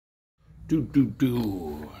So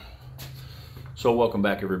welcome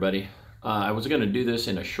back, everybody. I was going to do this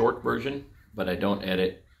in a short version, but I don't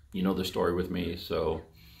edit. You know the story with me, so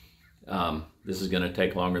this is going to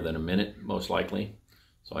take longer than a minute, most likely.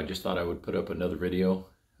 So I just thought I would put up another video.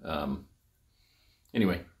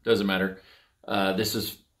 Anyway, doesn't matter. This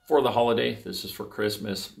is for the holiday. This is for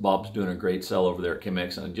Christmas. Bob's doing a great sell over there at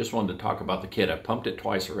Chem-x, and I just wanted to talk about the kit. I pumped it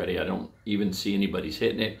twice already. I don't even see anybody's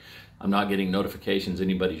hitting it. I'm not getting notifications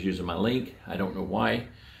anybody's using my link. I don't know why.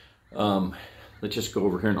 Let's just go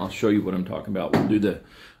over here and I'll show you what I'm talking about. We'll do the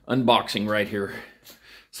unboxing right here.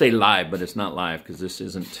 Say live, but it's not live because this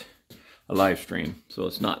isn't a live stream. So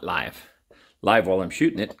it's not live. Live while I'm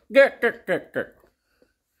shooting it.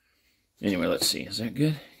 Anyway, let's see. Is that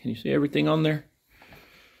good? Can you see everything on there?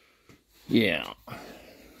 Yeah.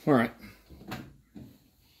 All right.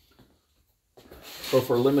 So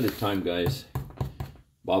for a limited time, guys,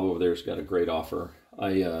 Bob over there's got a great offer.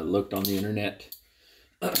 I looked on the internet,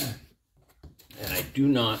 and I do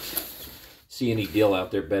not see any deal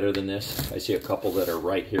out there better than this. I see a couple that are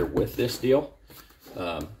right here with this deal.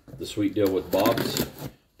 The sweet deal with Bob's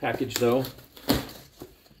package, though,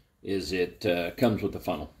 is it comes with the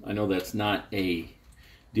funnel. I know that's not a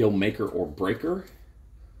deal maker or breaker,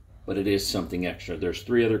 but it is something extra. There's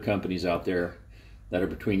 3 other companies out there that are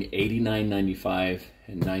between $89.95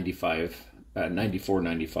 and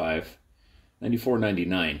 $94.95,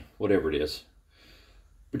 $94.99, whatever it is,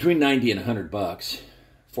 between 90 and 100 bucks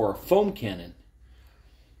for a foam cannon.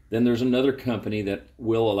 Then there's another company that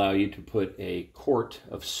will allow you to put a quart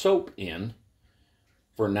of soap in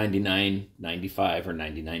for $99.95 or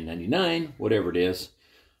 $99.99, whatever it is.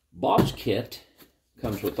 Bob's kit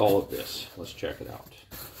comes with all of this. Let's check it out.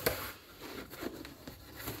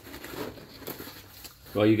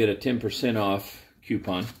 Well, you get a 10% off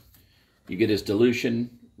coupon. You get his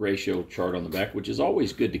dilution ratio chart on the back, which is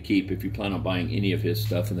always good to keep if you plan on buying any of his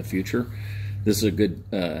stuff in the future. This is a good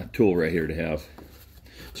tool right here to have.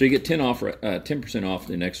 So you get 10% off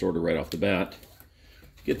the next order right off the bat.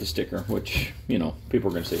 Get the sticker, which, you know, people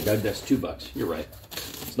are going to say, "God, that's $2. You're right.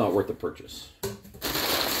 It's not worth the purchase.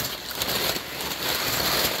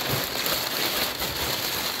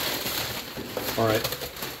 All right.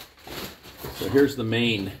 So here's the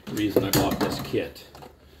main reason I bought this kit.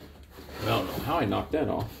 I don't know how I knocked that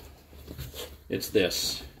off. It's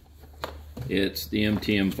this. It's the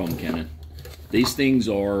MTM foam cannon. These things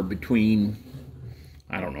are between,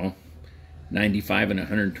 I don't know, 95 and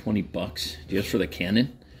 120 bucks just for the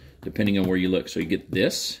cannon, depending on where you look. So you get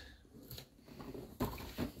this.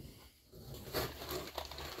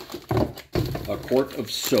 A quart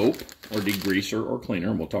of soap or degreaser or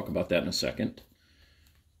cleaner, and we'll talk about that in a second.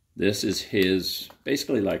 This is his,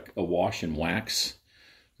 basically like a wash and wax,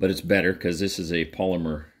 but it's better because this is a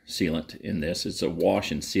polymer sealant in this. It's a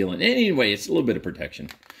wash and sealant. Anyway, it's a little bit of protection.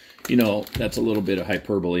 You know, that's a little bit of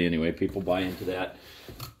hyperbole anyway. People buy into that.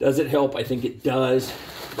 Does it help? I think it does,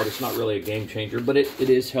 but it's not really a game changer, but it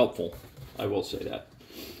is helpful. I will say that.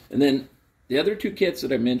 And then the other 2 kits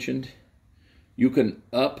that I mentioned, you can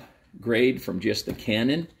upgrade from just the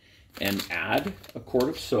cannon and add a quart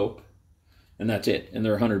of soap, and that's it. And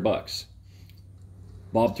they're 100 bucks.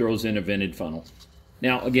 Bob throws in a vented funnel.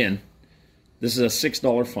 Now, again, this is a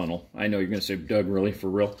 $6 funnel. I know you're going to say, "Doug, really? For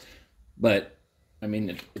real?" But, I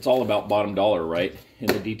mean, it's all about bottom dollar, right? In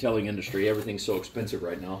the detailing industry, everything's so expensive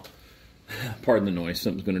right now. Pardon the noise.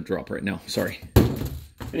 Something's going to drop right now. Sorry.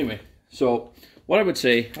 Anyway, so what I would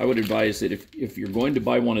say, I would advise that if you're going to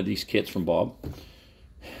buy one of these kits from Bob,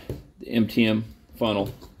 the MTM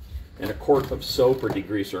funnel and a quart of soap or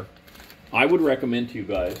degreaser, I would recommend to you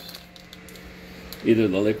guys either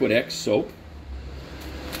the Liquid X soap,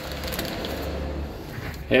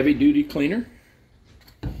 heavy duty cleaner,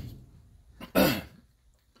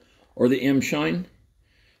 or the M-Shine.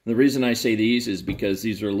 The reason I say these is because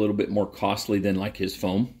these are a little bit more costly than like his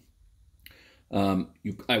foam.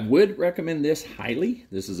 I would recommend this highly.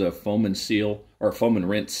 This is a foam and seal, or foam and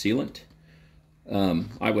rinse sealant.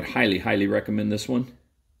 I would highly recommend this one.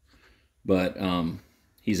 But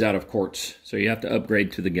he's out of quarts, so you have to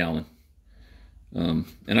upgrade to the gallon. And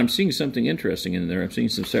I'm seeing something interesting in there. I'm seeing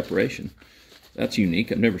some separation. That's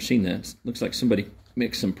unique. I've never seen that. It looks like somebody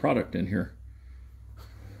mixed some product in here.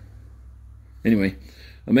 Anyway,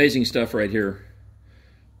 amazing stuff right here.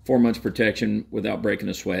 4 months protection without breaking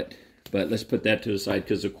a sweat. But let's put that to the side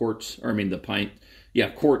because the quarts, or I mean the pint,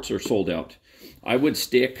 yeah, quarts are sold out. I would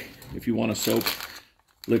stick, if you want a soap,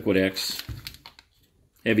 Liquid X.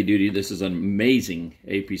 Heavy duty. This is an amazing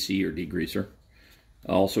APC or degreaser.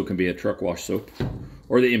 Also can be a truck wash soap.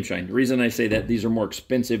 Or the M-Shine. The reason I say that, these are more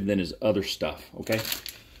expensive than his other stuff, okay?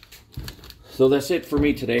 So that's it for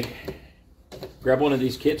me today. grab one of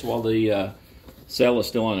these kits while the sale is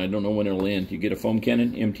still on. I don't know when it'll end. You get a foam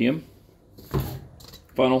cannon, MTM,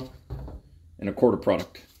 funnel, and a quart of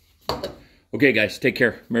product. Okay, guys, take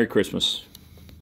care. Merry Christmas.